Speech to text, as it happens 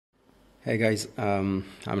Hey guys, I'm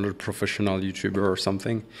not a professional YouTuber or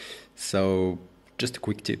something, so just a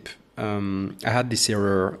quick tip. I had this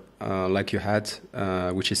error like you had,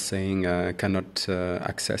 which is saying cannot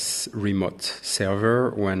access remote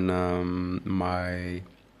server when my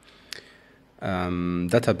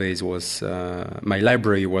database was, my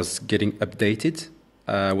library was getting updated,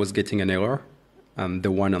 was getting an error,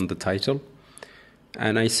 the one on the title.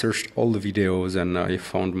 And I searched all the videos and I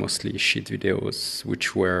found mostly shit videos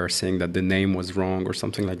which were saying that the name was wrong or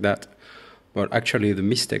something like that. But actually the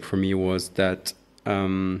mistake for me was that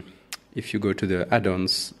if you go to the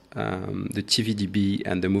add-ons, the tvdb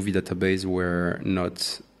and the movie database were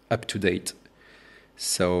not up to date.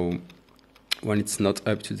 So when it's not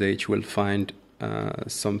up to date, you will find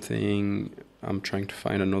something. I'm trying to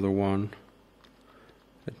find another one.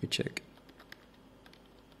 Let me check.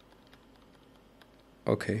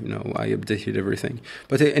 Okay, no, I updated everything.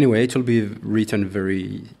 But anyway, it will be written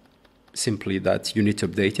very simply that you need to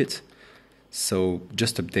update it. So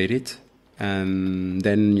just update it. And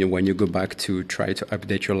then when you go back to try to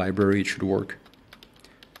update your library, it should work.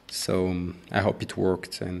 So I hope it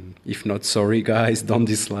worked. And if not, sorry guys, don't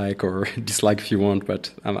dislike or dislike if you want,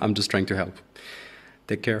 but I'm just trying to help.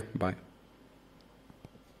 Take care. Bye.